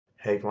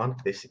Hey everyone,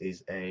 this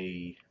is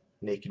a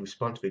naked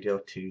response video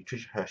to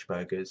Trisha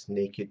Hershberger's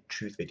naked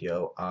truth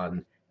video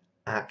on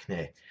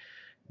acne.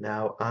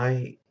 Now,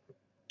 I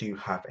do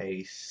have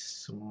a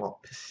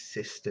somewhat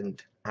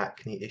persistent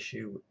acne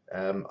issue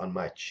on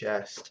my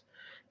chest.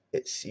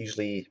 It's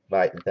usually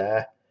right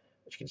there,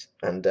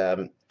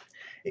 and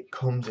it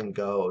comes and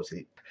goes.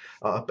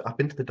 I've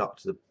been to the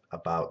doctors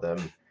about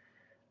them,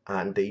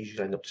 and they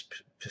usually end up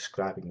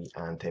prescribing me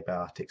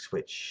antibiotics,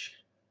 which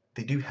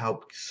they do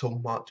help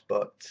somewhat,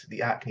 but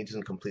the acne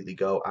doesn't completely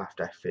go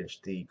after I finish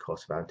the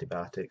course of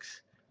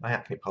antibiotics. My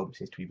acne problem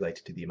seems to be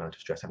related to the amount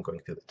of stress I'm going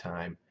through at the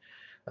time.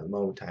 At the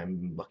moment,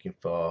 I'm looking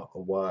for a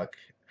work,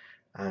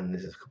 and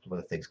there's a couple of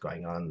other things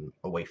going on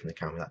away from the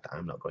camera that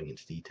I'm not going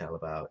into detail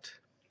about.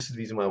 This is the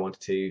reason why I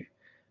wanted to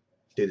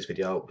do this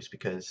video, was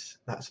because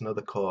that's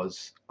another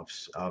cause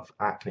of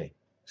acne.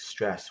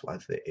 Stress,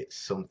 whether it's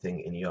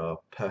something in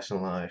your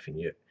personal life, in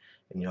your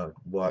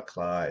work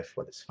life,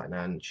 whether it's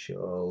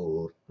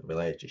financial,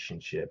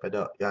 relationship.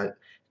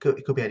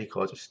 It could be any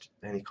cause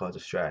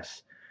of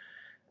stress,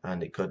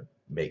 and it could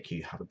make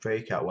you have a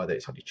breakout, whether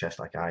it's on your chest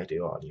like I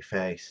do or on your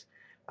face.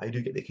 I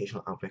do get the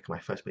occasional outbreak on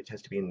my face, but it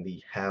tends to be in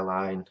the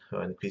hairline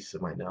or in the creases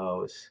of my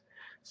nose,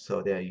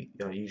 so they're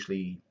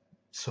usually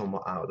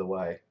somewhat out of the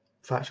way.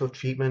 For actual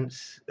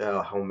treatments,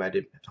 home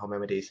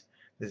remedies,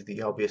 there's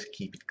the obvious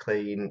keep it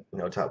clean,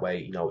 that way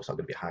it's not going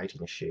to be a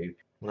hygiene issue.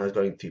 When I was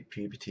going through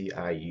puberty,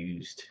 I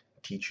used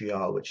tea tree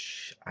oil,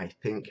 which I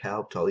think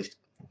helped, or at least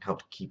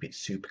helped keep it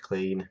super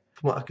clean.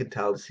 From what I can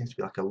tell, there seems to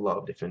be like a lot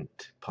of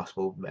different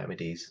possible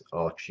remedies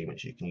or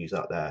treatments you can use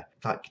out there.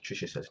 Like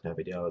Trisha says in her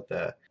video,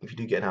 that if you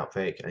do get an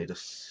outbreak and it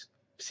just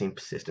seems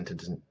persistent and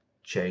doesn't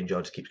change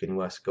or just keeps getting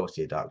worse, go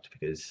see a doctor,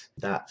 because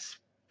that's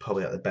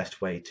probably like the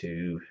best way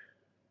to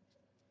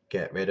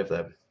get rid of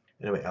them.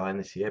 Anyway, I'll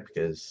end this here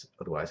because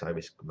otherwise I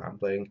risk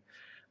rambling.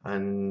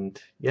 And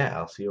yeah,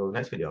 I'll see you all in the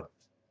next video.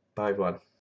 Bye everyone.